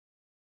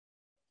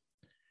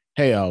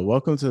Hey, y'all,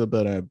 welcome to the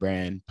Building a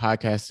Brand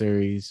podcast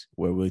series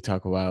where we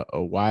talk about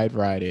a wide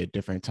variety of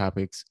different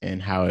topics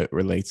and how it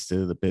relates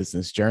to the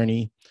business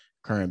journey,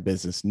 current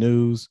business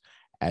news,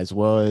 as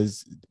well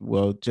as,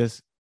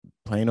 just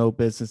plain old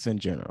business in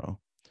general.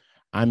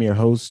 I'm your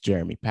host,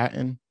 Jeremy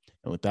Patton,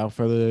 and without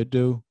further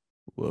ado,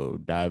 we'll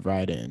dive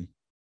right in.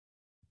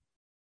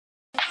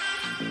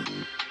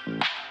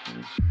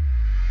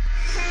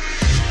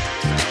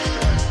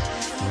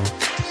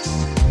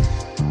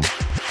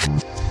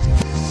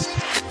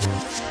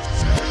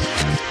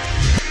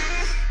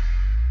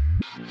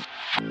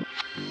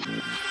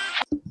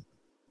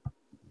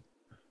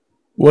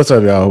 What's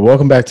up, y'all?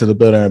 Welcome back to the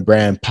Building a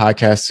Brand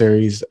podcast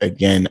series.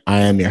 Again,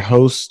 I am your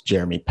host,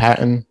 Jeremy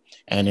Patton.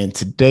 And in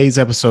today's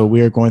episode, we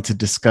are going to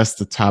discuss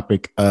the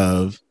topic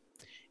of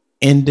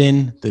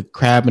ending the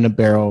crab in a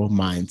barrel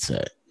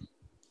mindset.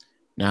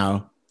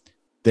 Now,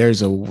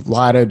 there's a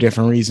lot of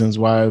different reasons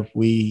why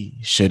we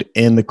should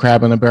end the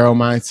crab in a barrel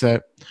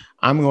mindset.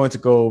 I'm going to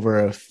go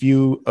over a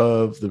few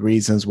of the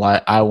reasons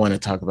why I want to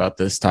talk about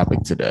this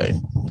topic today.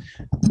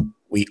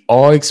 We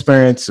all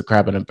experience the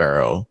crab in a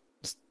barrel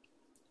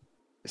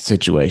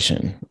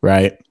situation,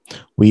 right?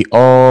 We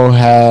all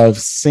have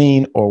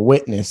seen or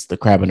witnessed the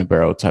crab in a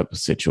barrel type of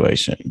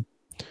situation.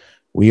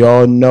 We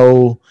all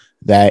know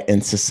that in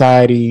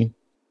society,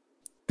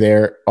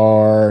 there's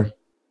often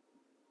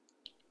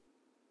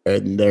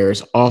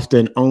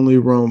only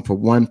room for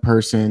one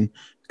person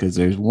because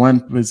there's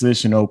one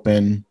position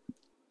open,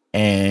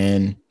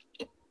 and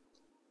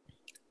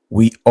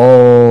we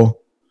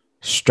all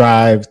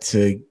strive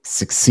to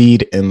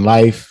succeed in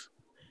life.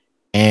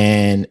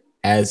 And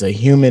as a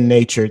human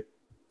nature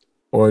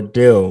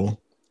ordeal,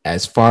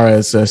 as far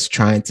as us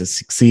trying to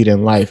succeed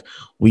in life,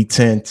 we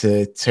tend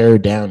to tear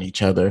down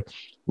each other.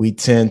 We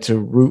tend to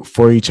root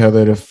for each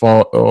other to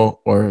fall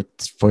or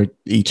for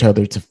each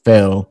other to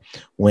fail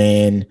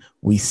when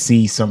we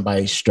see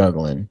somebody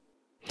struggling.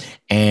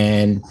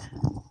 And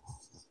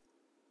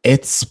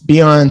it's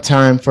beyond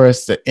time for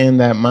us to end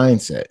that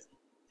mindset.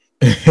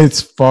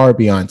 It's far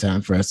beyond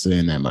time for us to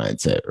end that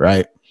mindset,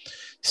 right?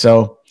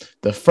 So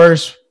the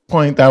first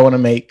point that I want to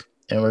make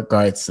in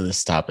regards to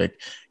this topic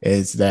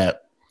is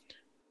that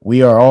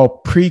we are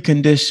all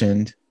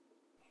preconditioned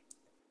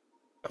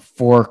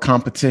for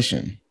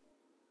competition.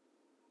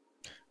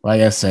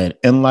 Like I said,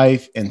 in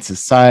life, in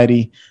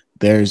society,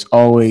 there's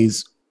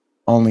always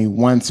only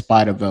one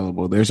spot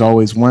available. There's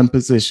always one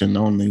position,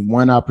 only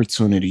one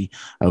opportunity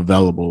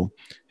available.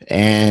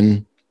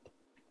 And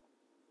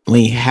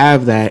when you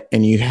have that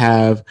and you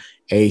have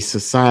a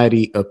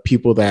society of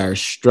people that are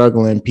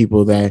struggling,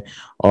 people that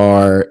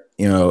are,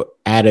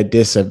 at a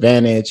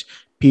disadvantage,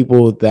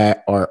 people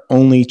that are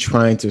only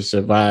trying to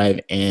survive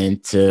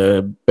and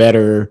to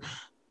better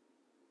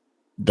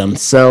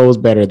themselves,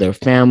 better their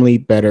family,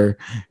 better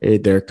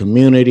their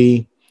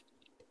community.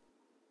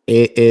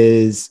 It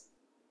is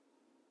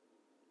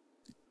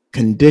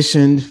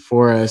conditioned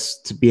for us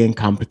to be in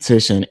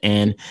competition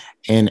and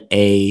in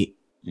a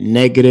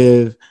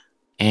negative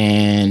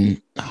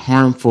and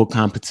harmful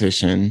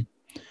competition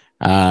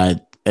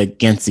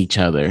against each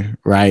other,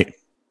 right?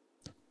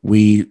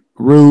 We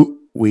root,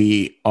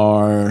 we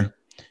are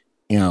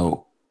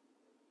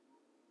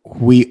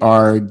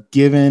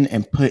given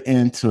and put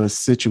into a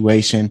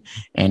situation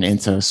and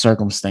into a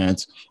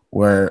circumstance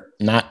where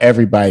not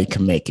everybody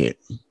can make it.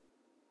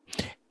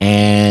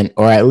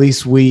 Or at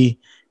least we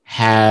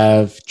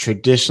have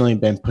traditionally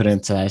been put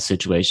into that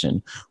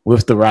situation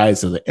with the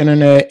rise of the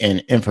internet and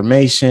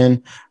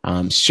information,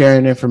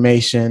 sharing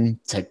information,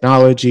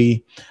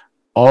 technology.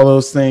 All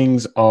those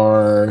things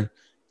are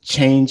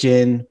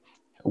changing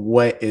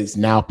what is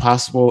now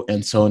possible.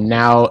 And so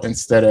now,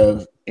 instead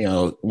of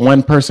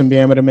one person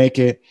being able to make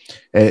it,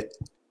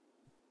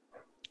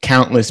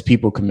 countless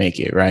people can make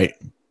it, right?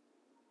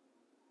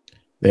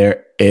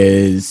 There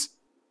is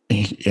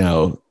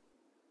an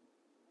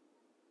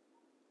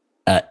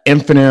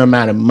infinite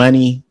amount of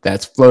money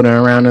that's floating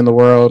around in the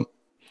world,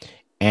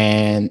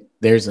 and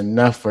there's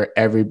enough for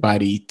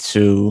everybody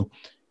to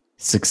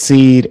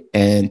succeed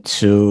and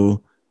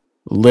to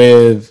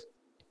live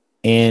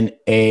in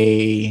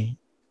a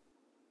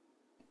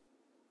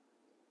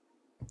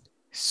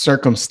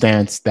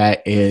circumstance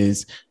that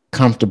is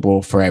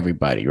comfortable for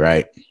everybody,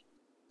 right?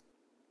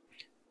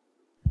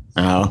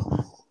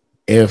 Now,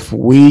 if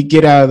we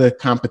get out of the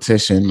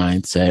competition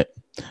mindset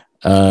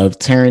of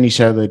tearing each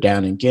other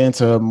down and get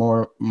into a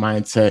more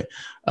mindset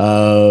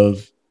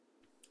of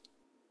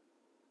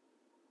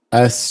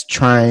us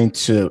trying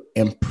to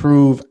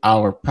improve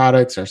our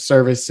products or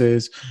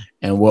services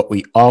and what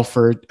we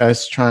offer,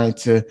 us trying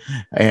to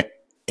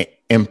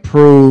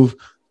improve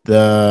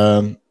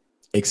the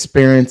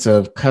experience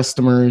of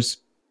customers,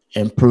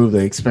 improve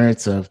the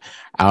experience of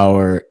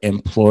our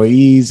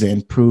employees,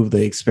 improve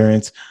the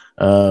experience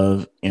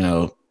of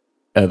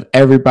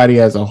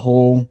everybody as a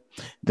whole,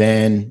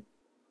 then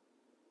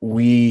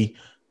we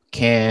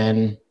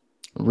can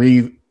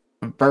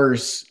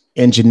reverse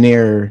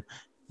engineer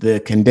the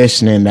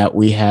conditioning that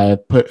we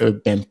have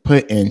been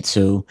put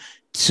into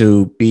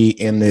to be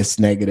in this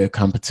negative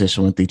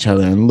competition with each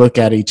other and look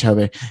at each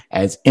other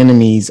as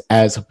enemies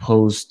as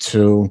opposed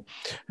to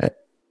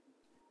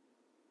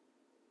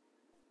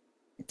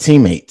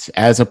teammates,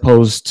 as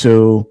opposed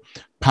to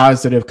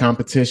positive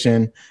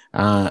competition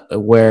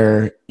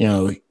where,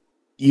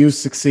 you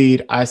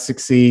succeed, I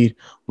succeed,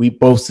 we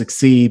both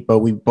succeed, but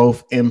we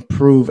both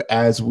improve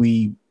as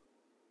we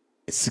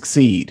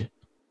succeed.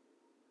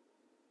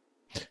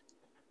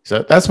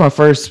 So that's my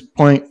first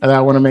point that I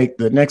want to make.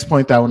 The next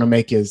point that I want to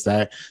make is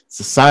that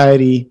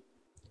society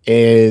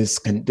is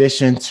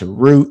conditioned to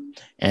root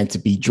and to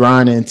be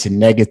drawn into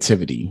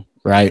negativity,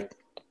 right?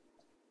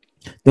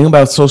 Think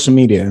about social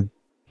media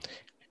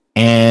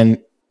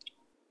and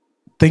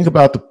think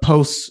about the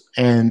posts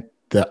and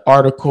the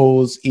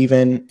articles,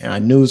 even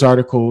news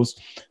articles,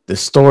 the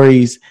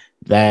stories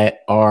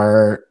that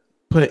are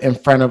put in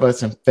front of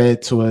us and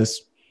fed to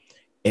us.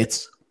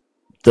 It's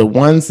the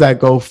ones that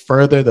go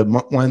further, the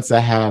ones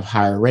that have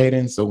higher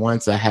ratings, the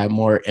ones that have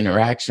more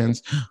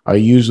interactions are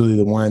usually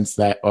the ones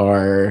that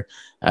are,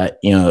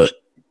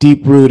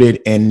 deep rooted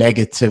in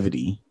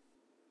negativity.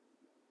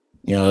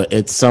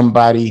 It's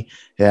somebody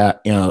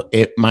that,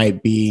 it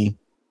might be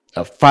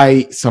a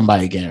fight,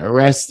 somebody getting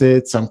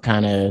arrested, some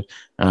kind of,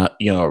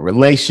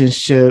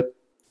 relationship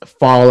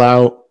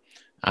fallout,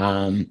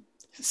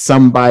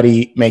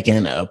 somebody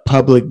making a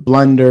public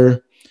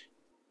blunder.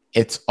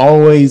 It's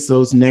always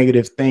those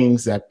negative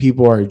things that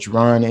people are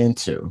drawn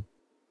into.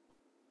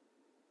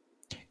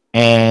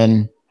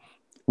 And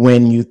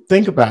when you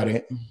think about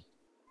it,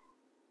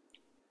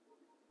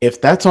 if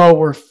that's all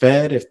we're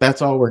fed, if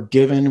that's all we're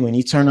given, when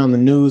you turn on the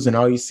news and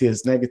all you see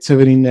is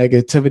negativity,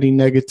 negativity,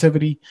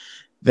 negativity,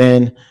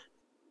 then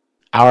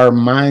our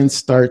minds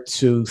start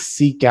to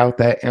seek out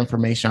that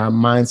information. Our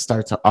minds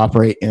start to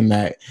operate in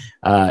that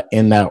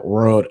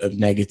world of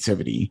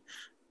negativity.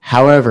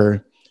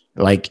 However,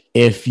 like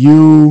if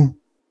you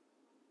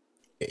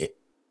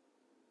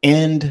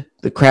end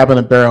the crab in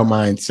a barrel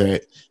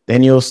mindset,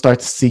 then you'll start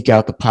to seek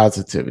out the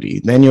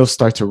positivity. Then you'll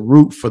start to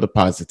root for the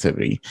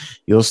positivity.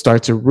 You'll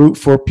start to root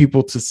for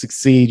people to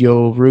succeed.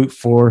 You'll root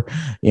for,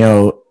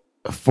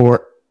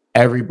 for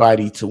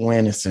everybody to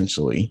win,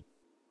 essentially.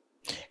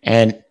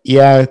 And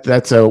yeah,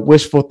 that's a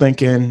wishful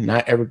thinking.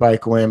 Not everybody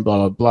can win,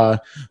 blah, blah, blah.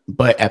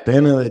 But at the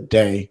end of the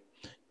day,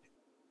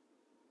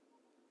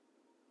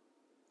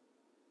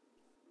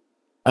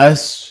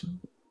 us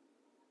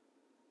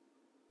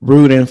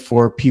rooting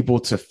for people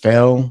to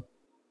fail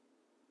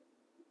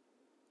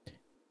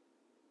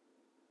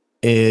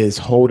is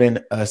holding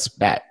us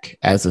back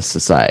as a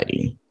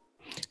society.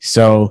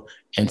 So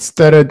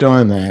instead of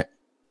doing that,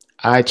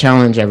 I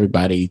challenge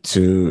everybody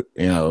to,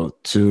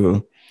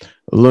 to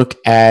look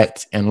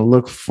at and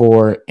look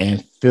for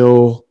and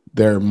fill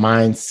their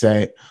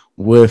mindset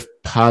with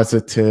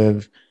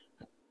positive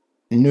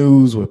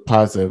news, with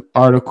positive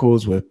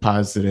articles, with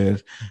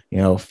positive,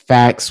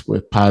 facts,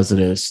 with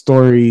positive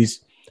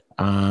stories,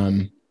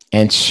 and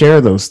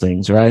share those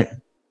things, right?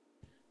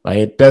 Like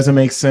it doesn't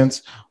make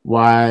sense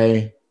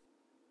why,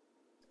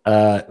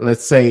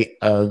 let's say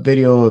a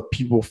video of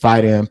people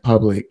fighting in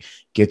public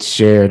gets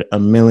shared a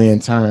million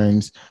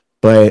times,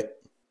 but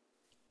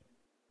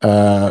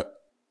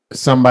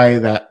somebody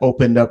that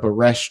opened up a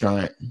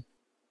restaurant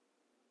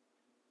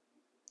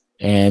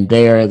and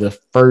they are the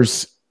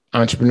first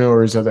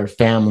entrepreneurs of their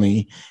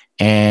family,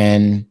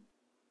 and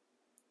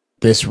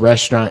this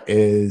restaurant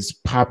is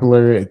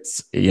popular,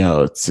 it's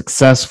it's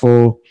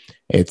successful,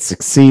 it's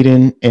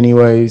succeeding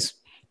anyways,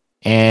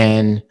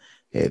 and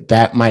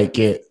that might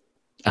get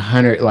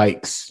 100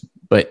 likes,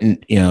 but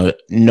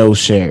no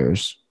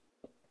shares.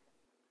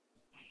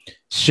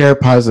 Share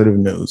positive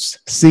news,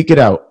 seek it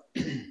out.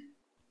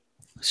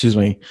 Excuse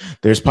me.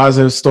 There's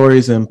positive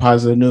stories and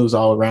positive news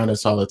all around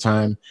us all the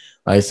time.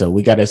 Like I said,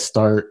 we got to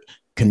start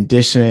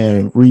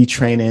conditioning,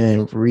 retraining,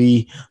 and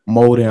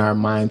remolding our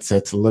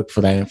mindset to look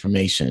for that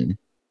information.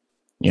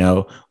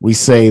 We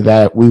say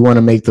that we want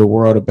to make the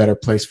world a better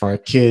place for our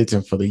kids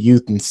and for the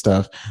youth and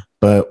stuff,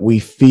 but we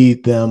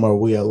feed them, or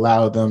we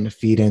allow them to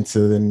feed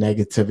into the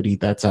negativity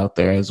that's out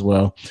there as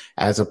well,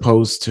 as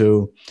opposed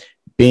to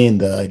being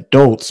the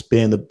adults,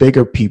 being the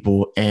bigger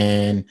people,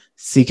 and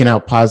seeking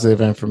out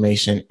positive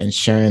information and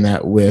sharing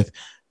that with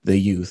the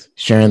youth,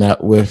 sharing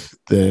that with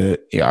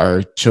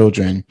our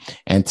children,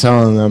 and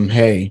telling them,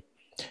 hey,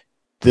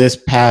 this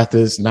path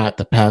is not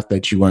the path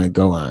that you want to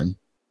go on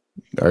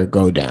or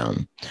go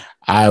down.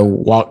 I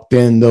walked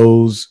in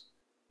those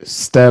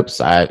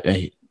steps.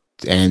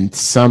 And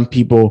some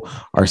people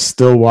are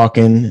still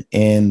walking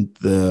in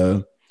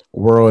the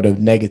world of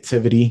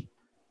negativity.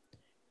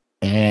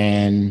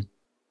 And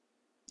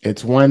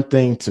it's one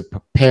thing to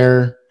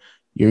prepare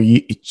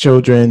your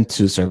children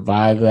to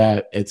survive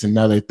that. It's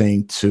another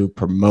thing to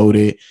promote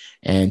it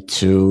and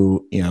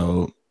to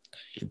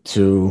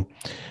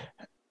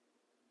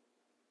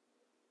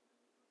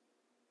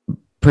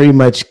pretty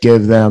much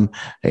give them,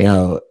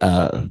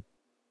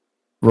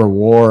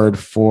 reward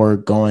for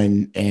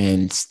going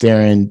and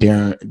staring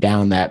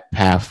down that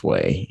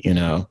pathway.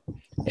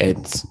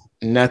 It's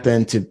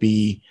nothing to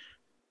be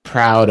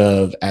proud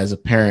of as a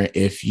parent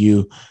if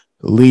you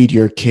lead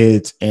your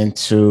kids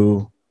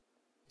into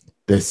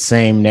the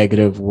same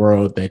negative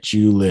world that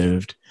you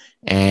lived,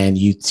 and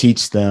you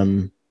teach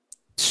them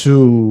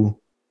to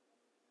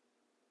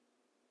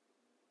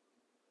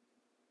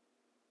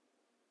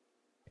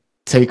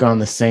take on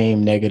the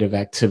same negative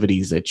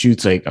activities that you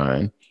take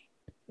on,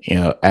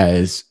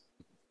 as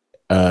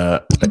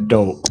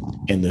adult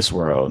in this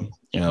world.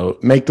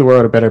 Make the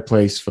world a better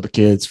place for the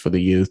kids, for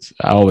the youth.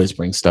 I always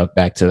bring stuff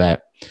back to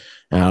that.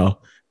 Now,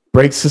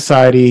 break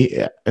society,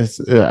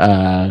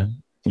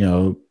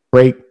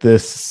 break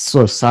this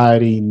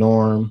society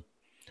norm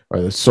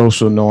or the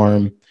social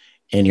norm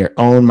in your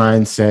own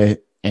mindset,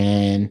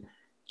 and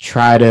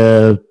try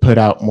to put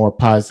out more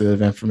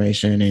positive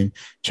information and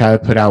try to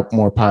put out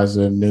more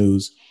positive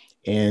news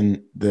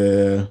in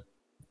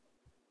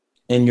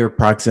your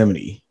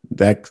proximity.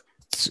 That's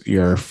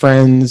your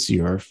friends,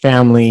 your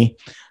family.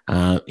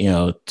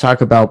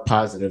 Talk about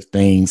positive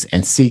things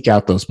and seek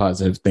out those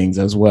positive things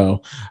as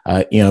well.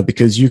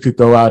 Because you could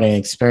go out and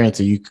experience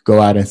it. You could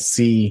go out and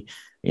see,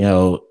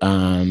 it,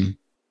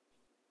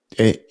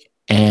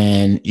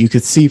 and you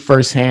could see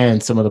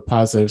firsthand some of the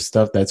positive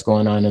stuff that's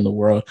going on in the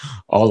world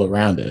all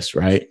around us,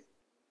 right?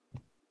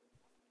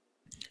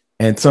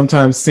 And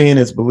sometimes seeing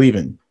is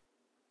believing.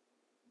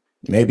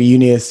 Maybe you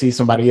need to see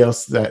somebody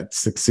else that's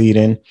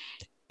succeeding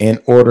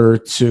in order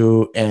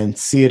to, and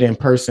see it in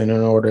person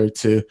in order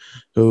to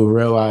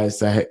realize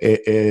that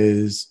it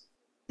is,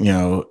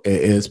 it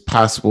is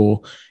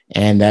possible,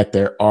 and that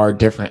there are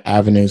different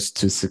avenues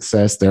to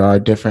success. There are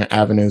different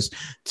avenues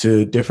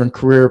to different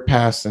career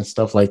paths and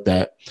stuff like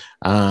that.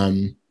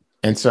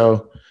 And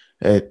so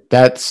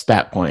that's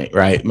that point,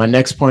 right? My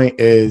next point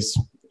is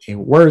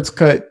words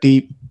cut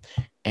deep,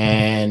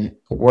 and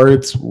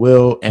words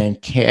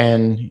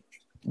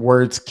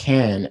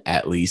can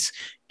at least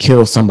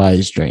kill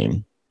somebody's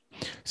dream.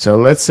 So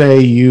let's say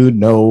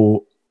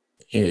your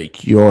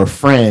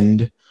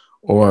friend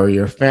or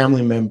your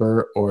family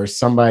member or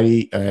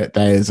somebody that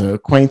is an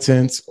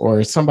acquaintance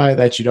or somebody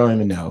that you don't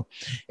even know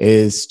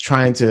is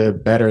trying to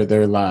better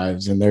their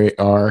lives, and they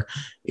are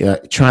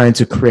trying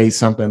to create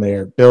something. They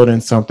are building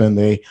something.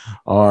 They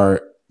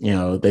are,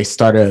 they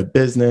started a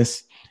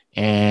business,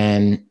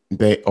 and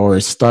they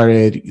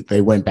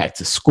went back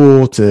to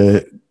school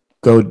to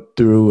go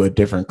through a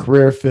different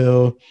career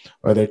field,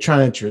 or they're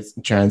trying to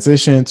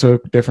transition to a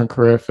different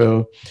career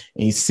field,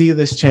 and you see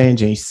this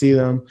change, and you see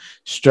them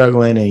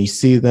struggling, and you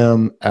see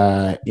them,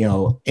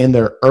 in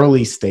their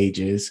early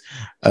stages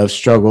of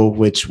struggle,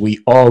 which we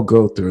all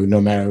go through, no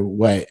matter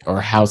what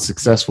or how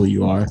successful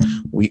you are.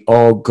 We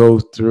all go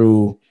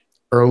through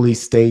early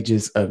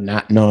stages of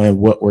not knowing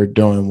what we're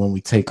doing when we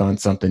take on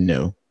something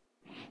new.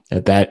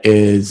 That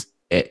is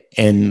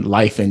in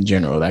life in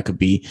general. That could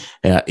be,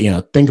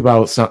 think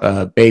about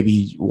a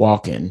baby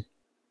walking.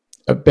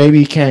 A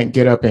baby can't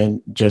get up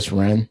and just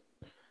run.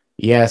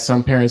 Yeah,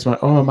 some parents might,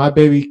 oh, my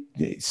baby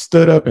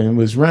stood up and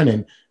was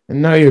running.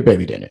 And no, your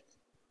baby didn't.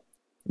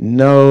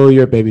 No,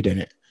 your baby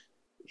didn't.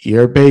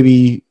 Your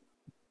baby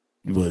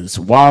was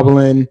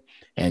wobbling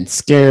and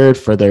scared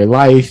for their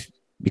life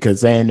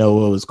because they didn't know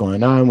what was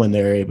going on when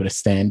they were able to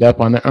stand up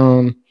on their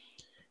own.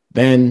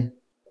 Then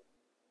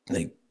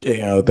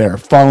they're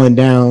falling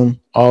down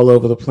all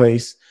over the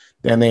place.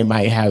 Then they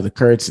might have the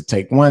courage to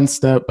take one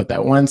step, but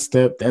that one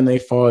step, then they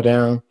fall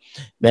down.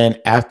 Then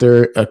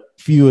after a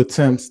few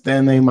attempts,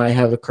 then they might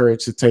have the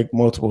courage to take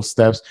multiple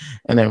steps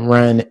and then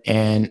run.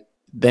 And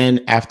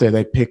then after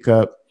they pick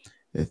up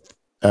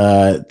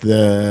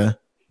the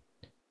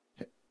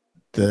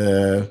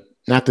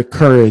not the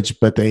courage,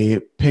 but they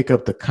pick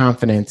up the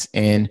confidence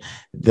in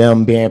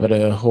them being able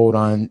to hold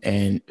on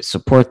and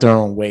support their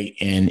own weight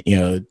and,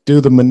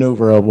 do the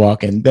maneuver of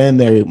walking, then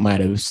they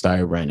might have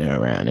started running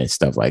around and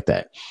stuff like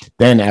that.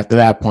 Then after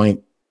that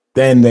point,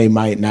 then they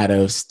might not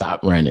have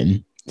stopped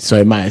running. So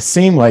it might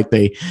seem like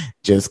they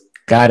just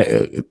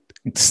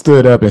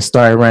stood up and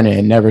started running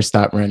and never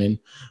stopped running,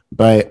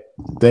 but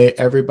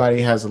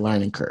everybody has a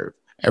learning curve.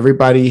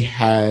 Everybody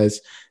has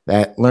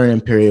that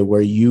learning period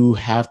where you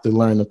have to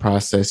learn the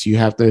process. You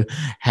have to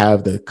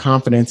have the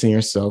confidence in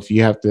yourself.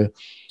 You have to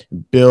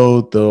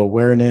build the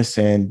awareness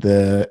and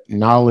the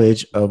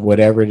knowledge of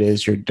whatever it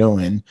is you're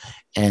doing.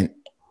 And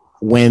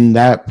when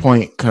that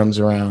point comes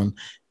around,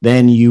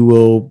 then you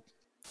will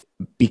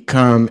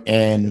become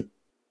and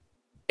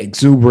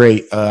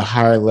exuberate a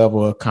higher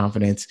level of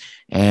confidence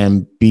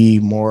and be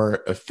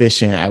more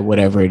efficient at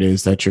whatever it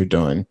is that you're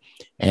doing.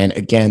 And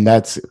again,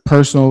 that's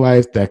personal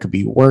life. That could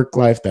be work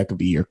life. That could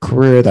be your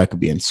career. That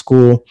could be in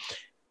school.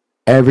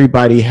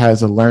 Everybody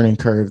has a learning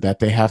curve that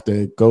they have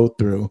to go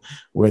through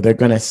where they're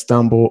going to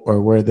stumble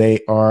or where they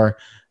are,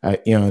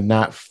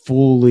 not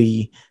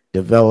fully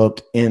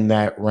developed in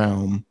that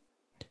realm.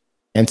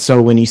 And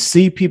so when you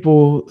see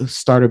people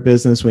start a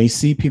business, when you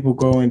see people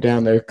going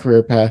down their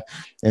career path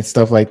and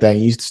stuff like that,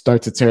 you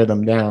start to tear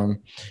them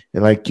down.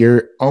 Like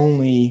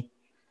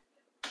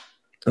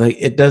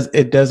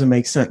it doesn't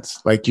make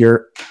sense. Like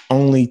you're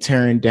only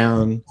tearing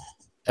down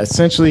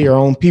essentially your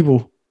own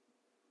people.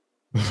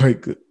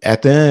 Like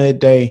at the end of the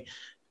day,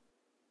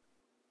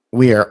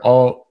 we are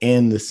all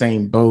in the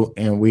same boat,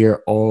 and we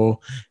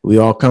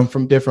all come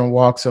from different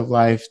walks of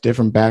life,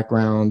 different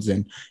backgrounds,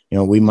 and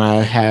we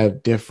might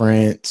have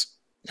different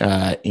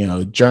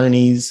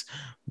journeys,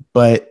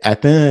 but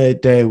at the end of the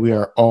day, we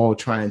are all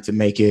trying to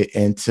make it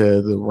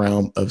into the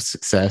realm of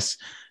success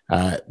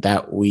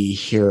that we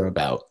hear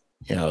about,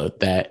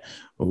 that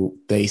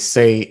they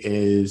say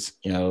is,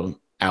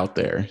 out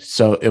there.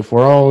 So if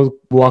we're all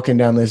walking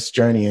down this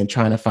journey and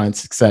trying to find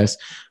success,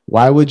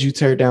 why would you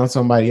tear down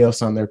somebody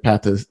else on their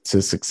path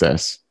to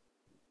success?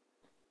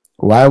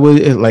 Why would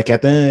it, like,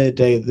 at the end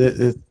of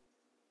the day,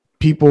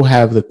 people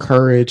have the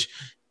courage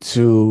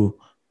to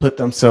put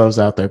themselves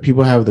out there.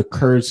 People have the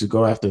courage to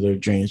go after their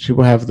dreams.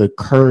 People have the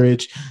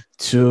courage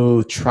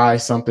to try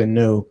something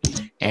new.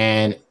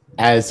 And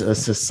as a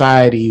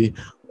society,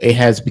 it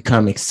has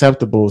become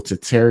acceptable to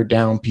tear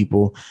down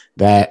people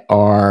that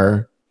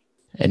are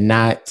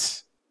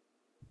not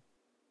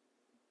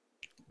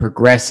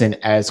progressing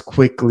as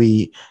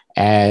quickly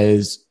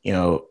as,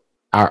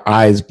 our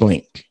eyes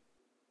blink.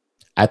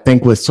 I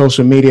think with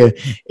social media,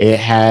 it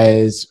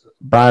has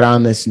brought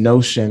on this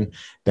notion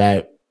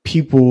that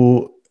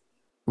people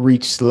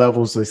reach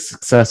levels of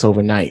success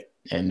overnight,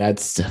 and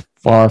that's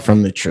far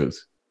from the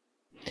truth.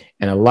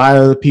 And a lot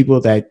of the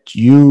people that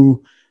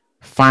you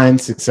find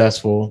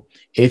successful,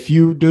 if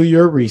you do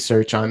your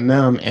research on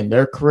them and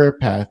their career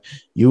path,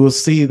 you will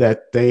see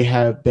that they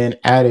have been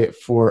at it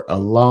for a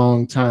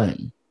long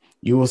time.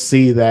 You will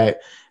see that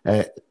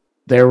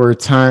there were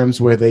times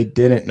where they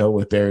didn't know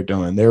what they were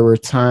doing. There were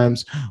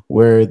times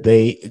where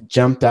they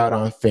jumped out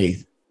on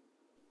faith,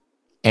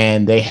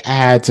 and they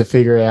had to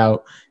figure it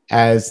out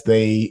as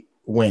they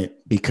went,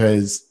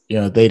 because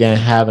they didn't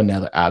have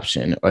another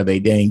option, or they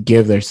didn't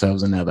give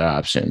themselves another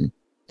option.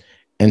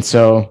 And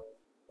so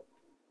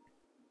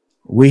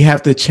we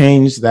have to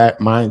change that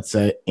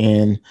mindset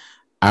in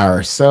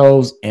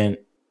ourselves and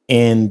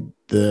in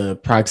the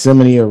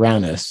proximity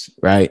around us,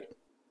 right?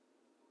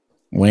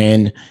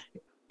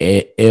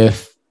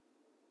 If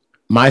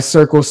my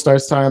circle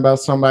starts talking about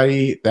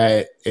somebody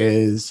that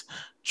is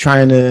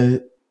trying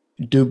to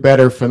do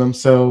better for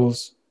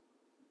themselves,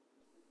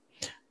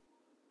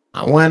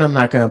 one, I'm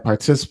not going to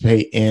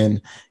participate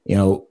in,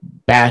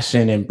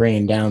 bashing and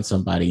bringing down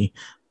somebody.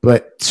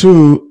 But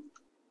two,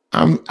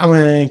 I'm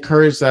going to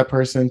encourage that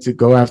person to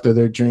go after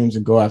their dreams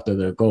and go after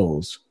their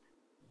goals.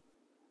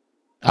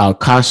 I'll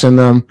caution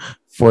them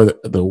for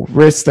the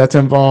risk that's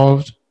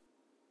involved.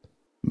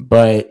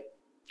 But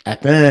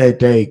at the end of the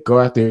day, go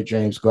after your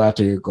dreams, go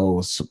after your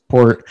goals,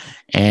 support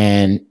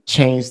and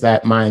change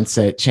that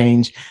mindset,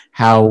 change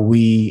how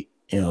we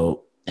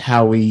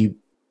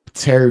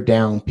tear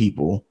down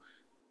people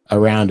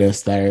around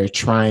us that are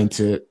trying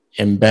to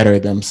better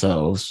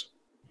themselves.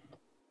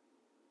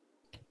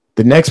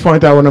 The next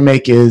point I want to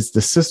make is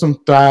the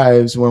system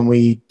thrives when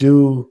we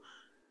do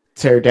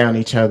tear down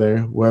each other,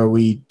 where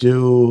we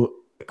do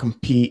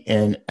compete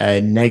in a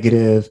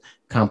negative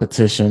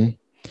competition.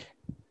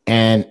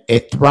 And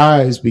it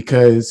thrives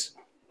because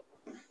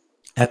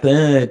at the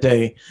end of the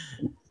day,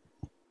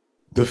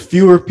 the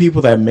fewer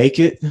people that make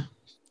it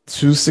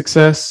to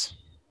success,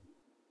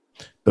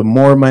 the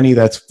more money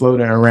that's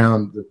floating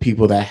around the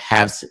people that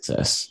have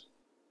success.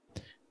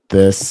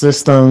 The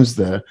systems,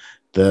 the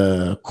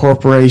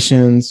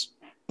corporations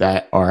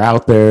that are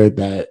out there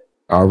that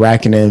are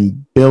racking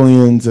in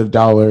billions of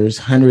dollars,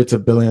 hundreds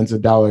of billions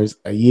of dollars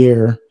a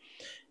year,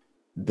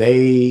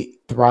 they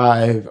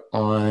thrive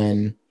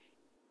on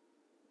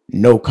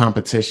no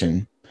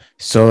competition.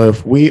 So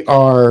if we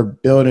are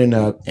building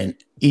up, and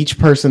each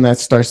person that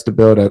starts to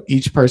build up,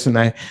 each person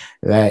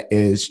that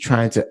is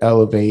trying to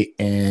elevate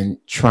and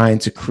trying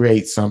to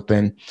create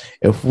something,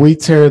 if we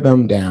tear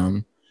them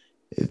down,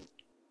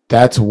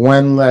 that's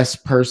one less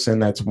person,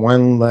 that's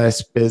one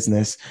less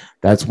business,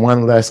 that's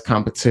one less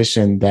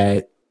competition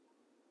that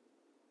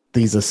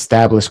these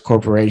established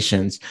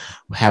corporations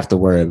have to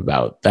worry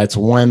about. That's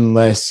one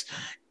less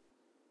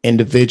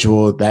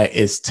individual that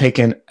is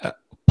taking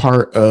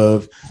part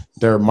of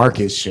their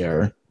market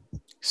share.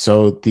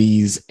 So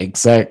these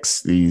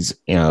execs,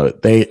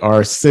 they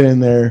are sitting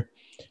there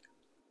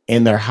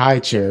in their high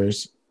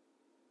chairs,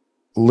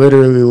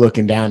 literally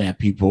looking down at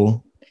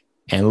people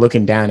and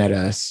looking down at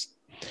us,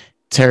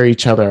 tear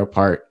each other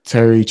apart,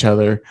 tear each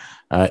other,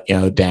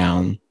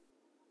 down.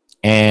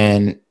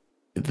 And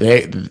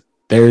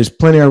there's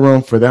plenty of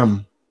room for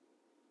them.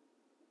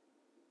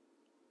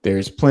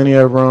 There's plenty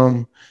of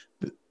room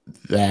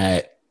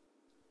that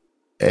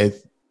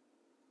it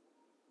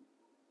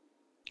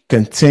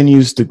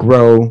continues to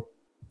grow,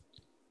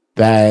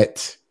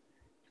 that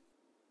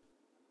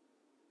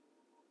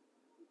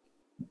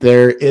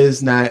there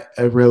is not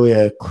really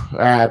a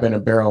crab in a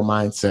barrel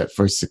mindset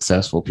for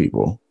successful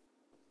people,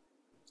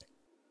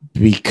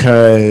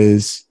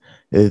 because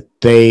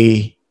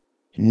they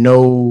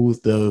know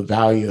the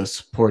value of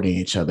supporting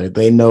each other.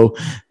 They know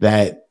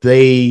that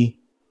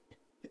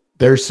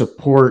their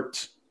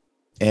support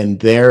and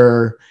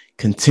their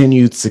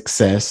continued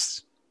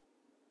success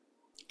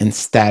and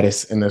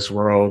status in this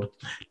world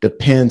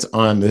depends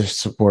on the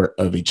support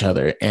of each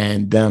other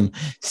and them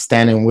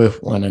standing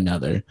with one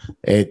another.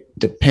 It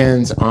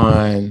depends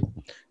on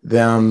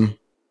them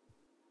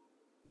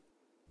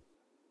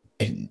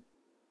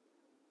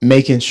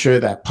making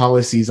sure that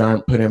policies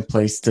aren't put in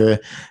place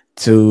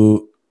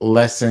to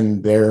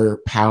lessen their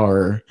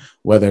power,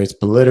 whether it's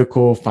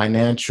political,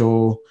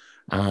 financial,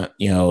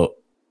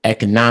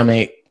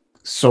 economic,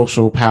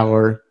 social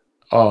power,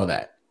 all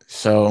that.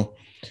 So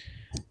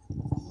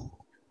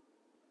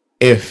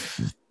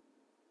if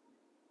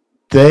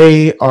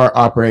they are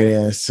operating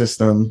in a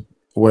system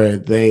where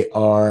they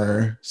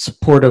are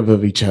supportive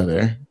of each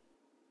other,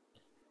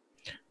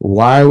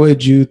 why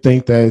would you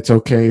think that it's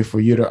okay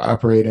for you to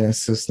operate in a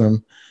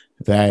system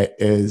that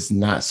is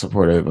not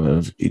supportive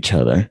of each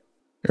other,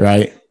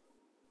 right?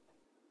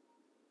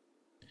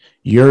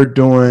 You're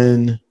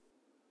doing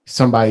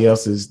somebody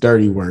else's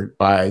dirty work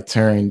by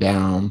tearing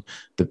down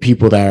the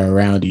people that are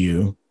around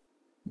you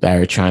that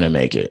are trying to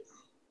make it.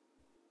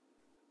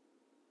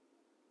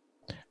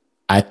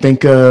 I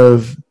think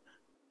of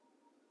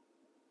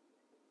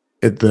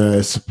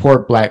the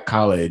Support Black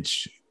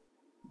College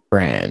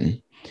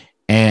brand.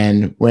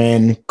 And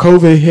when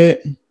COVID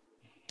hit,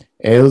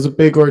 it was a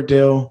big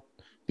ordeal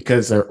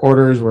because their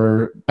orders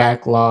were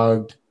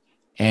backlogged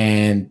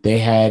and they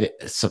had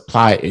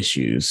supply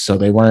issues. So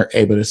they weren't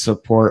able to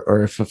support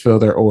or fulfill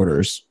their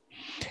orders.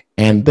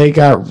 And they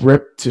got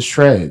ripped to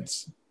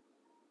shreds.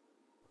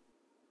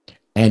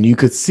 And you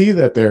could see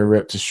that they're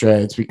ripped to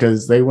shreds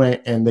because they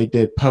went and they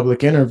did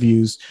public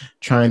interviews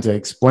trying to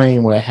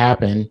explain what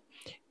happened.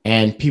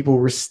 And people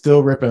were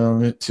still ripping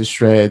them to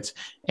shreds.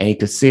 And you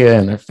could see it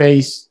in their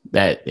face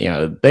that,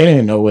 they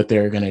didn't know what they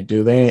were going to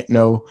do. They didn't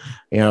know,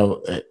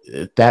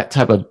 that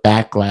type of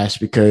backlash,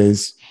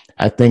 because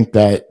I think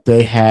that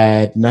they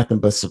had nothing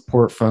but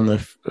support from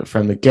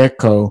the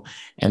get-go.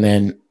 And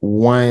then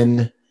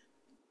one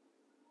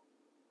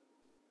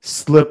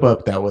slip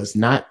up that was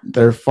not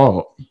their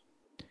fault,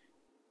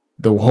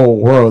 the whole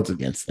world's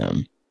against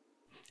them.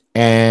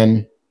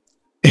 And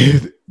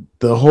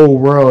the whole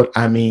world,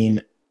 I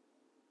mean,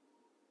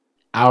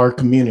 our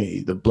community,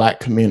 the Black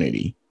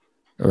community,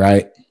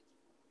 right?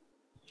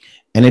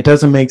 And it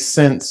doesn't make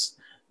sense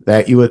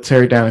that you would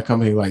tear down a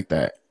company like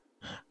that.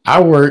 I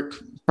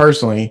worked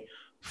personally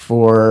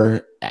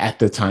for, at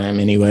the time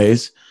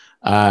anyways,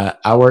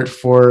 I worked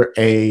for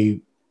a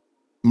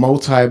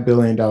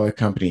multi-billion-dollar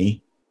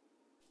company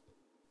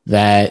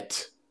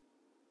that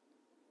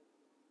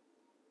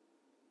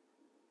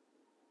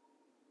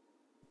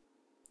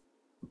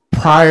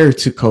prior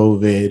to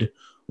COVID,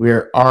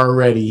 we're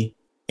already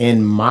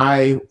in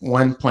my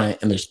one plant,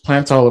 and there's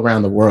plants all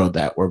around the world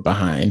that we're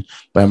behind,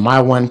 but in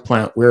my one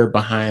plant, we're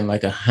behind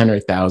like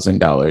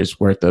 $100,000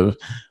 worth of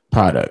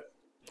product.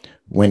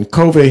 When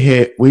COVID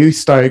hit, we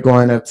started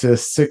going up to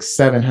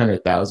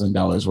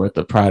 $600,000-$700,000 worth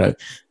of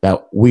product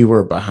that we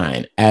were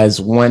behind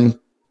as one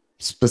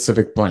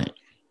specific plant.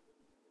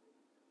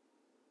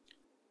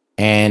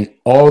 And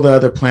all the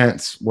other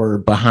plants were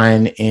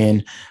behind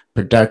in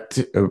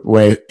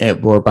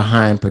we're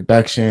behind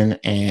production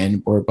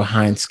and we're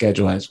behind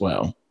schedule as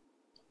well.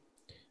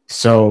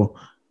 So,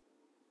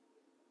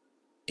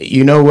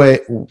 you know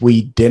what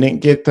we didn't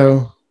get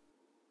though?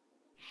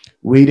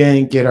 We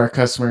didn't get our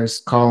customers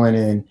calling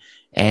in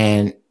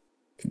and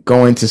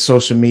going to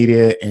social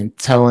media and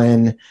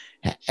saying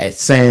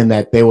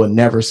that they will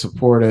never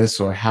support us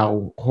or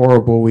how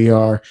horrible we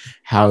are,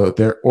 how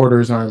their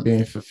orders aren't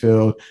being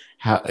fulfilled.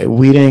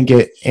 We didn't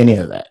get any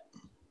of that.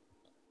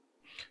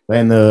 But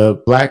in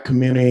the Black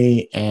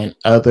community and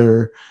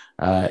other,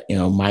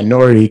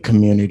 minority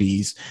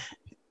communities,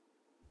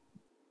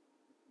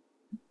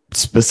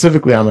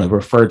 specifically, I'm going to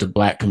refer to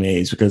Black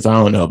communities because I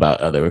don't know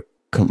about other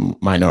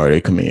minority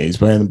communities,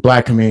 but in the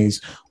Black communities,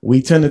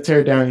 we tend to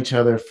tear down each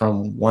other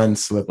from one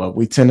slip up.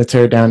 We tend to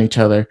tear down each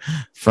other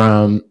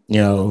from,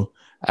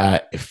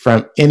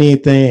 from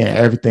anything and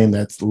everything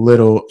that's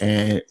little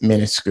and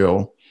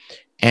minuscule.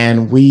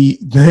 And we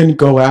then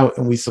go out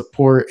and we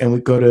support and we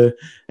go to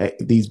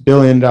these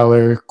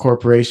billion-dollar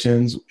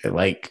corporations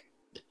like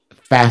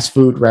fast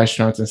food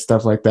restaurants and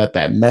stuff like that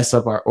that mess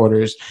up our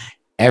orders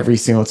every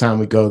single time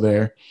we go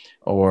there.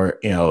 Or,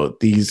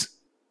 these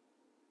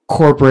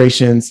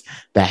corporations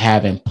that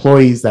have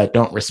employees that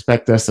don't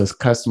respect us as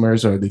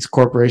customers, or these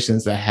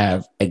corporations that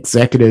have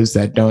executives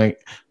that don't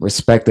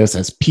respect us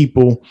as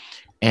people,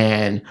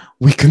 and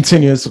we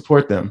continue to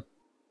support them.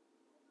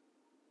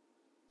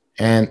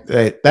 And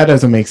that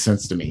doesn't make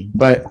sense to me.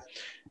 But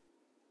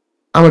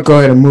I'm going to go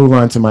ahead and move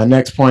on to my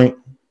next point.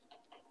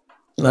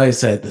 Like I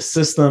said, the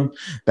system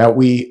that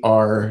we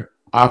are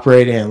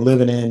operating and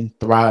living in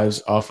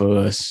thrives off of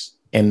us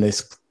in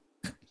this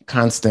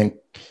constant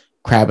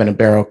crab in a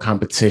barrel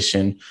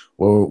competition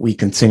where we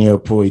continue to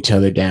pull each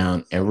other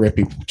down and rip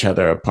each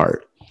other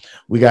apart.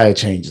 We got to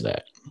change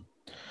that.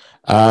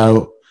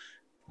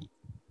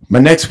 My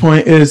next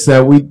point is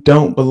that we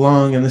don't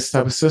belong in this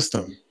type of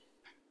system.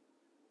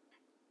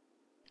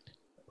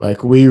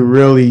 Like, we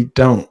really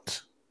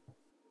don't.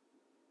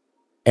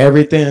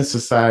 Everything in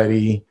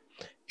society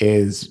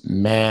is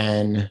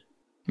man-made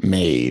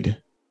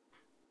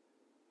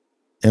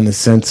in the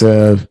sense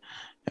of,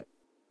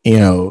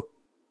 in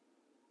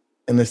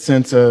the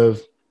sense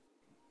of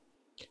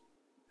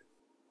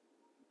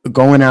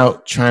going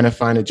out trying to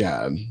find a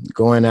job,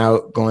 going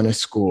to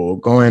school,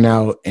 going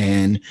out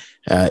and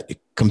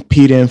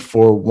competing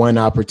for one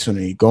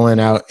opportunity, going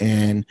out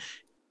and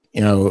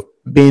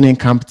being in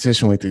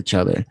competition with each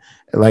other.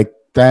 Like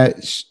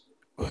that,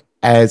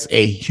 as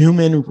a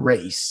human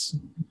race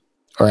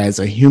or as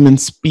a human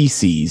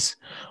species,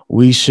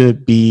 we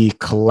should be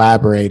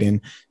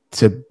collaborating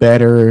to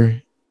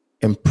better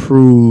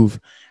improve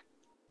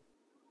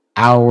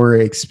our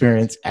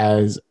experience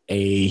as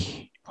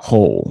a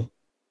whole.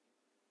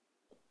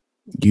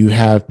 You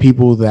have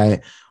people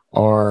that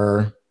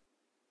are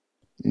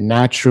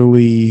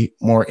naturally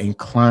more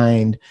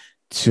inclined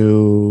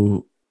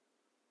to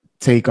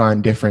take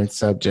on different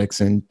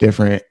subjects and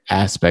different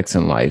aspects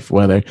in life,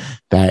 whether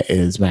that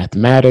is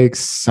mathematics,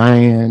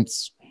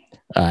 science,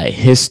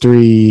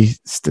 history,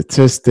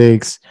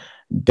 statistics,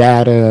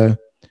 data,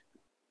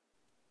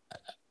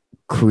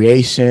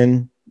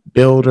 creation,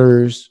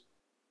 builders,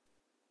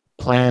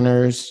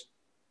 planners,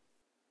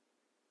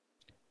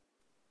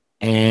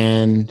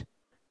 and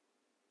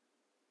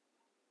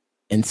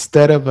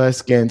instead of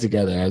us getting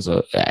together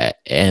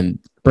and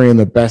bringing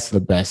the best of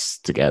the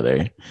best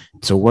together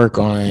to work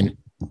on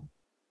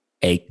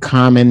a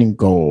common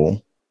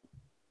goal,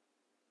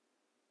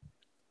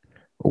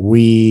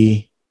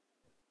 we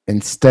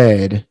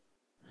instead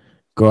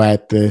go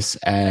at this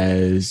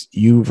as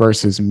you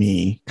versus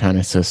me kind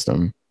of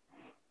system.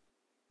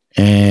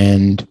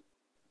 And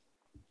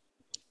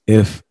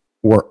if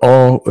we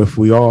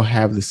all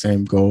have the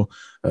same goal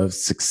of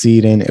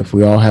succeeding, if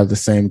we all have the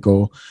same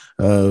goal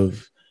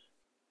of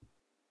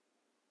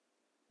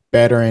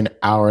bettering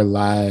our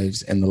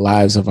lives and the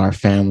lives of our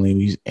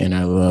families and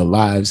the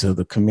lives of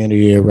the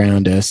community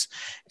around us,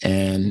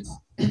 and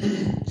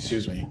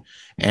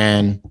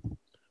and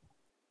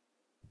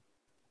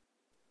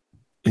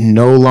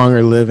no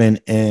longer living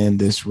in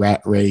this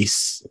rat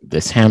race,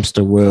 this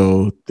hamster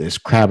wheel, this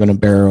crab in a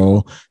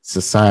barrel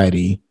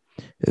society,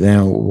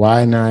 then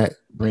why not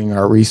bring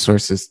our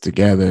resources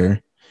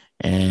together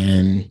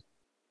and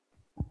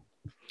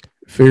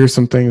figure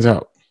some things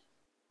out?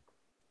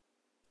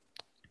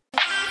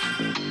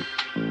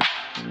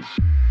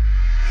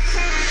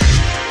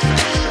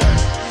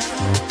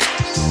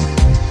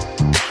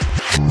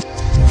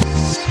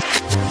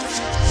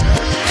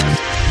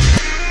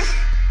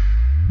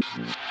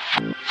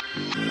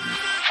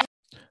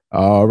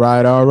 All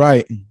right,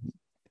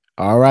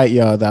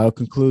 y'all. That'll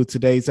conclude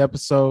today's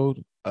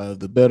episode of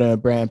the Building a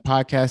Brand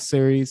podcast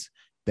series.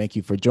 Thank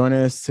you for joining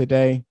us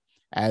today.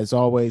 As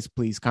always,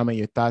 please comment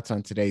your thoughts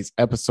on today's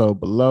episode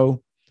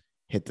below.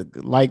 Hit the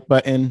like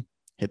button,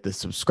 hit the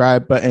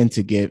subscribe button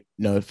to get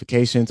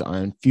notifications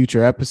on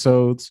future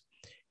episodes.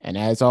 And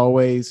as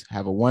always,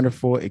 have a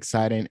wonderful,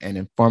 exciting, and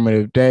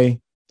informative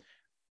day.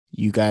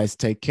 You guys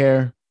take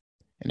care.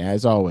 And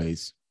as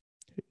always,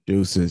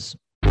 deuces.